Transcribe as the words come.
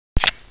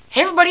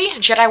everybody,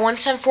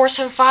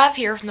 Jedi17475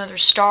 here with another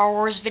Star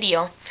Wars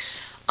video.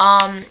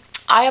 I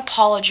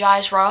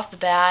apologize right off the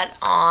bat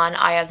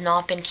I have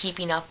not been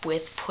keeping up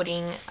with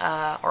putting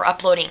or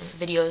uploading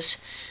videos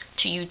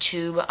to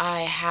YouTube.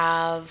 I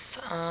have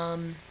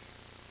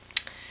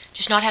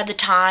just not had the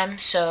time,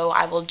 so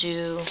I will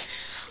do,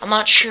 I'm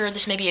not sure,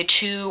 this may be a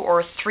 2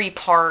 or 3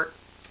 part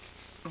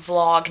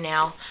vlog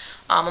now.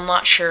 I'm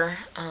not sure.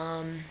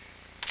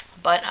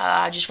 But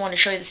I just wanted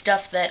to show you the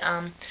stuff that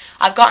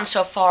I've gotten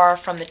so far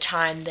from the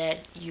time that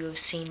you have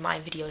seen my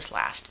videos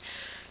last.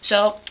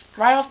 So,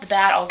 right off the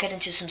bat, I'll get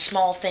into some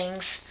small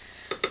things.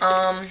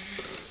 I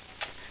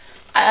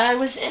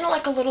was in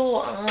like a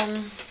little,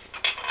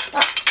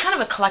 kind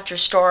of a collector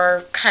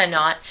store, kind of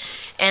not,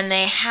 and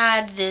they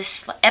had this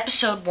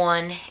Episode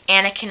 1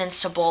 Anakin and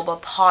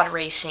Sebulba pod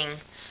racing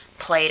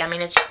plate. I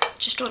mean, it's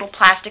just a little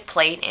plastic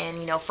plate,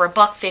 and, you know, for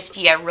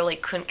 $1.50, I really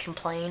couldn't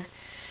complain.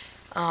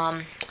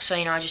 So,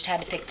 you know, I just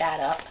had to pick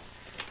that up.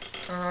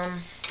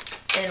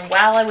 And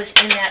while I was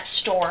in that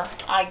store,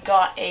 I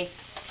got a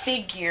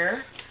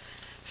figure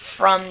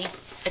from the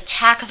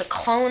Attack of the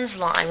Clones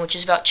line, which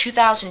is about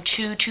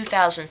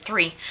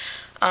 2002-2003.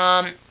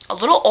 A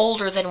little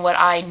older than what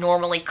I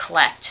normally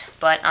collect,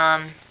 but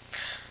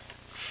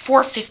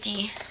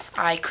 $4.50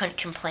 I couldn't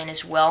complain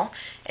as well.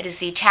 It is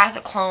the Attack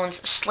of the Clones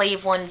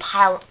Slave One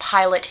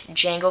Pilot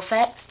Jango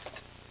Fett.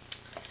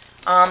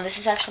 This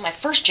is actually my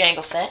first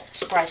Jango Fett,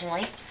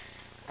 surprisingly.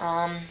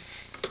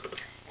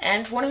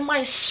 And one of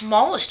my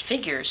smallest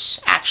figures,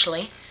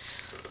 actually.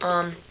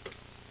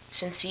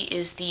 Since he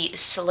is the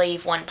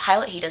Slave One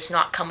pilot, he does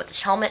not come with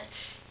his helmet,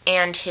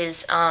 and his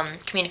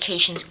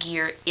communications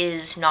gear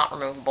is not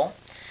removable.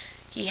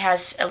 He has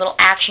a little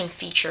action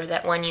feature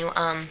that when you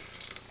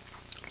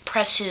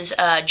press his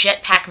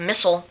jetpack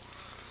missile,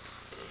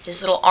 his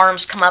little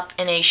arms come up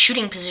in a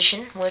shooting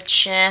position,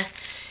 which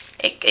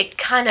it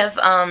kind of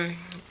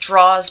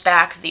draws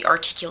back the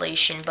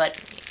articulation, but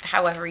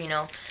however, you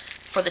know,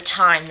 for the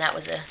time that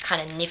was a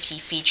kind of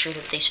nifty feature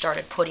that they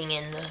started putting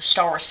in the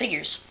Star Wars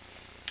figures.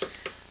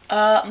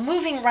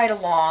 Moving right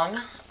along,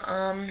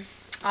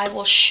 I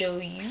will show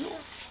you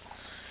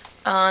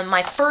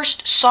my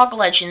first Saga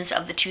Legends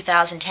of the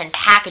 2010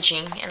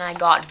 packaging, and I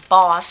got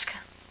Bossk.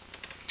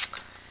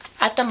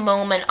 At the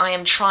moment, I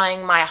am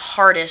trying my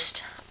hardest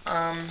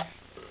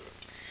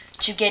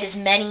to get as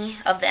many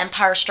of the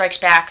Empire Strikes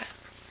Back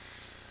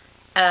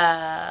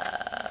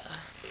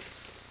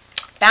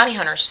bounty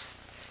hunters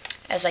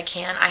as I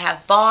can. I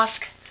have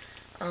Bossk,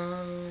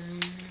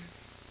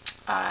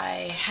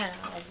 I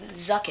have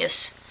Zuckuss.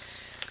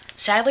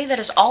 Sadly, that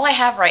is all I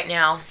have right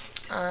now.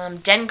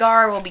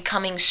 Dengar will be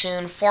coming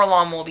soon,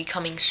 Forlom will be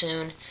coming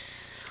soon.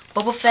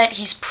 Boba Fett,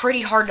 he's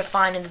pretty hard to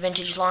find in the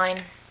vintage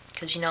line,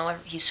 because, you know,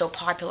 he's so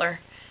popular.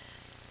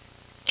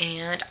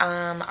 And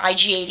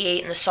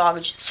IG-88 and the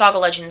Saga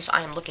Legends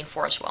I am looking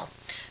for as well.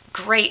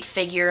 Great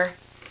figure.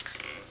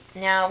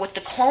 Now, with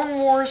the Clone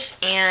Wars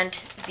and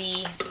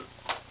the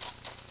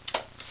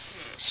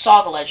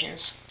Saga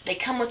Legends, they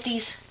come with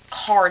these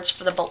cards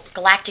for the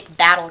Galactic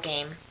Battle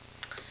game,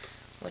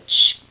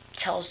 which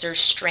tells their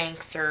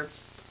strength or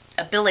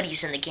abilities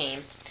in the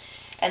game.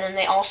 And then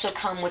they also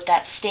come with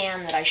that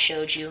stand that I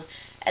showed you,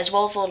 as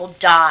well as a little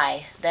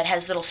die that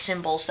has little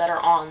symbols that are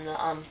on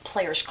the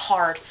player's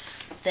card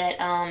that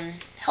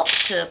helps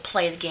to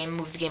play the game,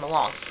 move the game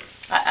along.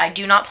 I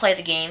do not play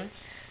the game,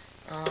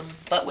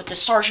 but with the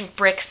Sergeant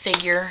Brick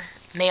figure,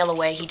 mail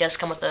away, he does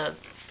come with a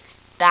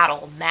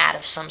battle mat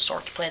of some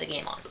sort to play the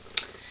game on.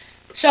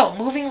 So,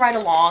 moving right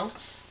along,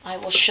 I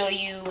will show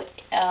you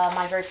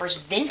my very first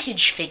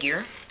vintage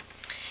figure,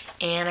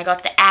 and I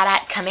got the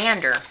AT-AT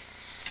Commander.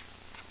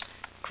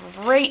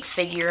 Great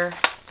figure.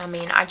 I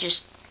mean, I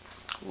just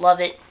love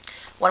it.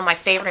 One of my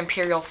favorite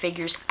Imperial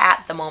figures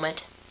at the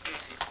moment.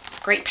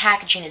 Great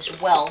packaging as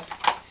well.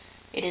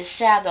 It is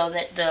sad, though,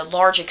 that the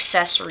large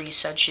accessories,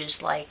 such as,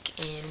 like,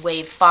 in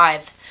Wave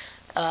 5,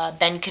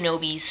 Ben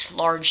Kenobi's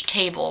large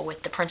table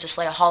with the Princess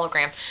Leia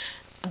hologram,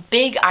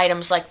 big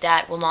items like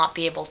that will not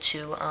be able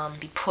to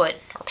be put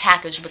or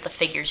packaged with the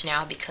figures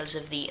now because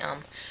of the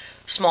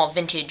small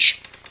vintage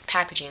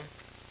packaging.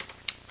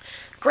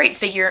 Great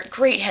figure,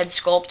 great head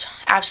sculpt,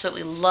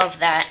 absolutely love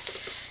that.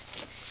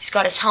 He's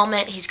got his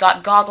helmet, he's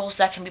got goggles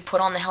that can be put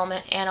on the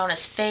helmet and on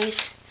his face.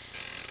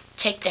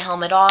 Take the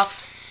helmet off,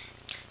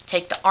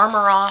 take the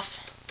armor off,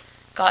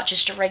 got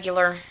just a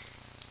regular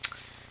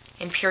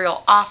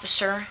Imperial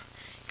officer.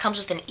 Comes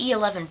with an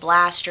E11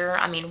 blaster.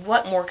 I mean,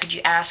 what more could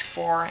you ask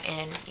for?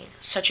 And you know,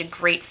 such a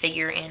great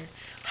figure and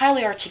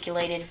highly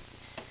articulated.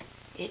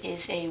 It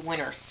is a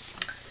winner.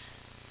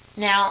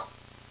 Now,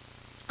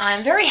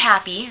 I'm very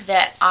happy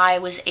that I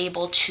was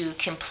able to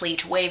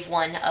complete Wave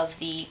 1 of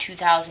the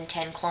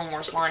 2010 Clone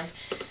Wars line,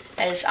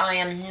 as I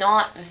am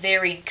not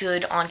very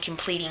good on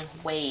completing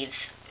waves.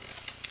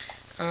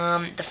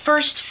 The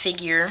first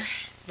figure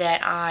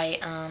that I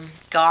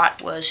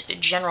got was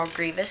General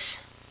Grievous.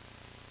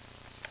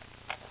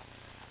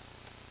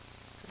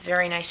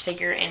 Very nice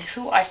figure, and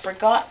who I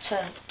forgot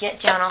to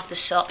get down off the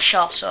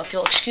shelf, so if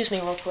you'll excuse me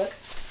real quick.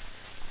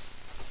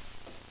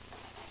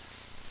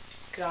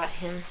 got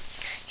him.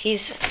 He's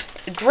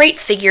a great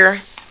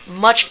figure,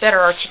 much better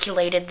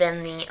articulated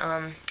than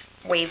the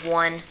Wave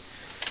 1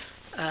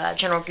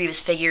 General Grievous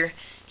figure.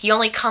 He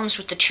only comes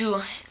with the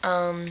 2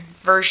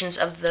 versions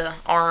of the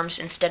arms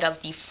instead of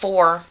the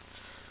 4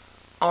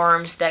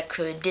 arms that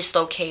could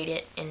dislocate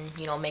it and,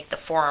 you know, make the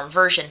 4-arm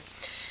version.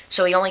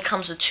 So he only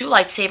comes with 2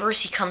 lightsabers.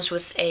 He comes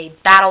with a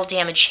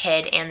battle-damaged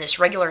head and this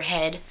regular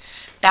head,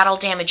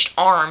 battle-damaged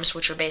arms,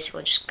 which are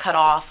basically just cut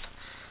off,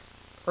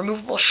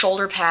 removable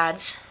shoulder pads,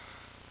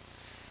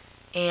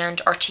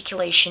 and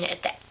articulation at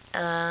the,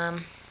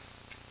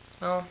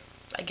 well,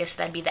 I guess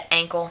that'd be the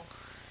ankle,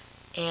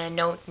 and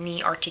no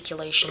knee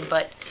articulation,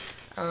 but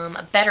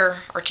a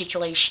better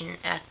articulation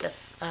at the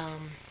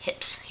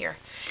hips here.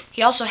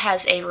 He also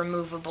has a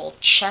removable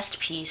chest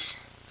piece.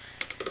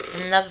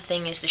 Another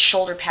thing is the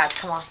shoulder pads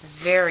come off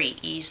very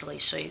easily,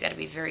 so you got to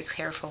be very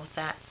careful with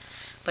that.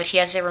 But he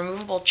has a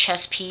removable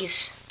chest piece.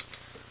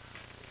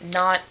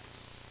 Not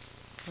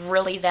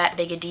really that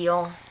big a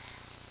deal,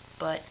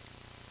 but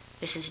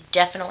this is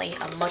definitely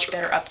a much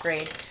better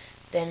upgrade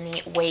than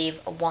the Wave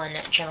 1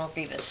 General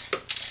Grievous.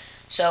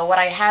 So what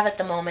I have at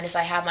the moment is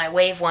I have my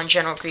Wave 1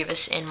 General Grievous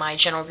in my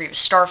General Grievous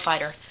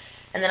Starfighter,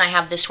 and then I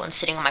have this one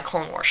sitting on my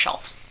Clone Wars shelf.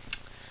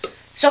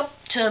 So,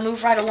 to move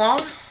right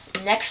along,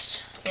 next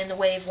in the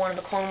Wave 1 of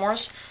the Clone Wars,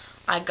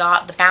 I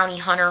got the Bounty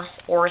Hunter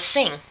Aurra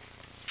Sing.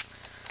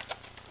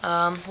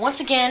 Once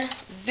again,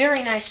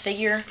 very nice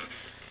figure.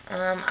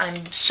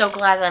 I'm so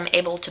glad that I'm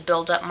able to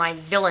build up my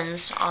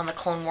villains on the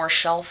Clone Wars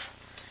shelf,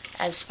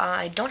 as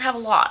I don't have a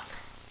lot.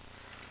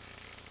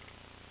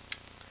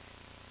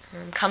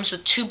 Comes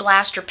with 2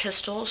 blaster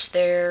pistols.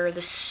 They're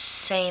the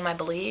same, I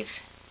believe.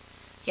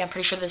 Yeah, I'm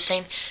pretty sure they're the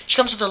same. She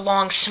comes with a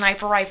long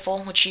sniper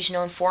rifle, which she's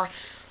known for.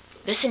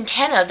 This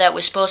antenna that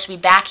was supposed to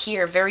be back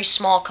here, very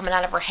small, coming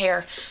out of her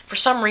hair, for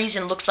some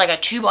reason looks like a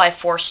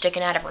 2x4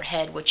 sticking out of her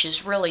head, which is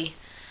really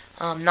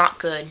not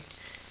good.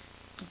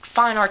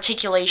 Fine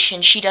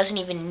articulation. She doesn't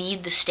even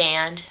need the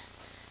stand.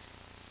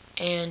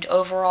 And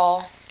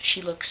overall,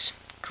 she looks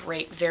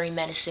great, very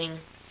menacing,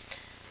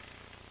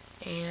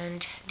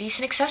 and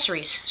decent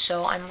accessories.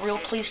 So I'm real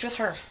pleased with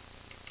her.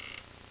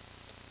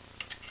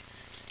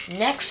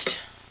 Next,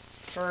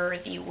 for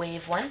the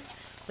Wave 1,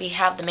 we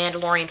have the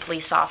Mandalorian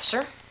Police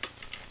Officer.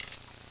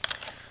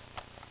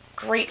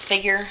 Great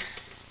figure.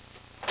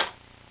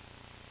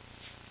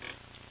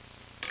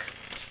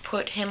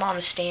 Put him on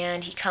the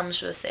stand. He comes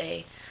with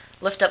a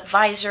lift-up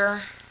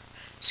visor,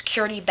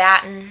 security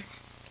baton,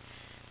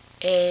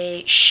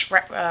 a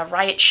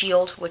riot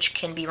shield, which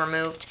can be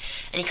removed,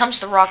 and he comes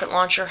with the rocket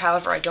launcher.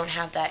 However, I don't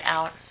have that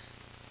out.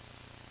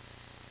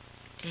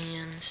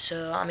 And so,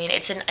 I mean,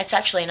 it's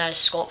actually a nice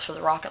sculpt for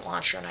the rocket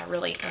launcher, and I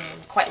really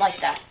quite like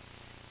that.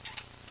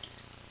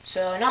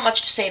 So, not much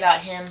to say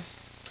about him.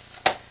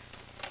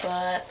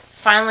 But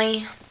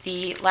finally,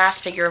 the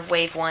last figure of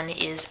Wave 1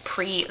 is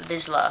Pre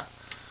Vizsla.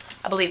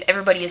 I believe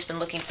everybody has been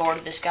looking forward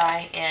to this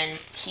guy, and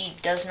he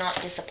does not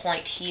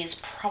disappoint. He is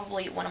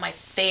probably one of my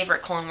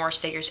favorite Clone Wars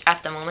figures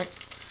at the moment.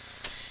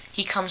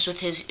 He comes with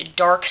his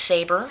dark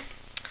saber.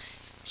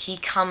 He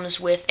comes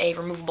with a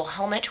removable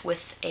helmet with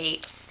a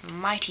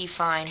mighty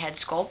fine head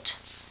sculpt.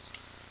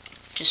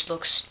 Just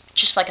looks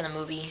just like in the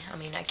movie. I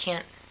mean, I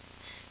can't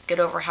get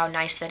over how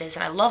nice that is,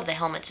 and I love the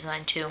helmet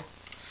design too.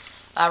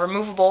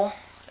 Removable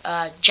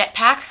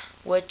jetpack,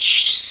 which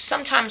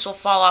sometimes will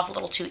fall off a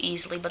little too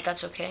easily, but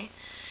that's okay.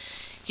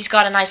 He's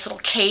got a nice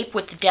little cape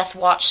with the Death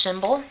Watch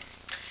symbol.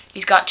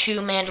 He's got 2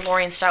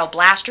 Mandalorian-style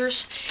blasters,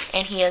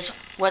 and he has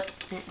what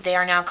they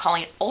are now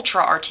calling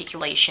ultra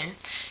articulation.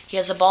 He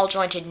has a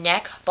ball-jointed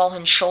neck,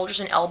 ball-hinged shoulders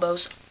and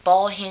elbows,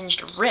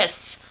 ball-hinged wrists,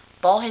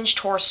 ball-hinged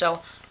torso,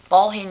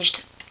 ball-hinged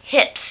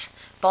hips,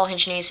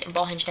 ball-hinged knees, and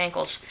ball-hinged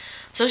ankles.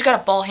 So he's got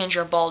a ball hinge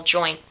or a ball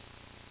joint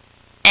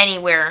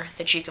anywhere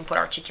that you can put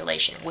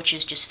articulation, which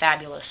is just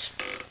fabulous.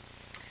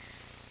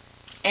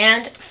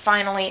 And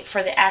finally,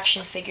 for the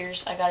action figures,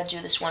 I gotta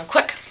do this one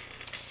quick,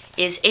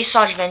 is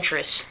Asajj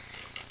Ventress.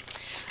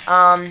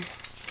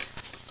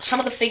 Some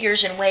of the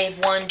figures in Wave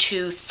 1,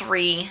 2,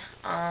 3,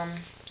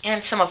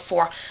 and some of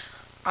 4,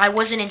 I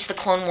wasn't into the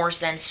Clone Wars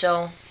then,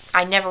 so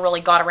I never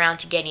really got around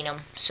to getting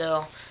them.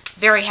 So,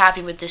 very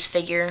happy with this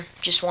figure.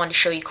 Just wanted to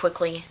show you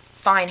quickly.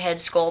 Fine head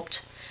sculpt.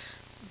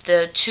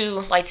 The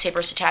 2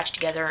 lightsabers attached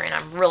together, and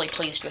I'm really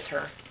pleased with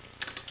her.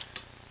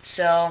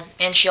 So,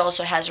 and she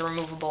also has a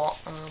removable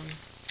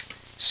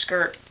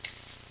skirt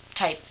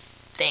type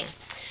thing.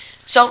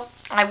 So,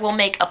 I will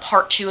make a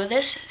part 2 of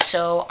this,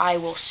 so I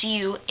will see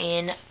you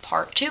in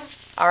part 2.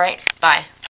 Alright, bye.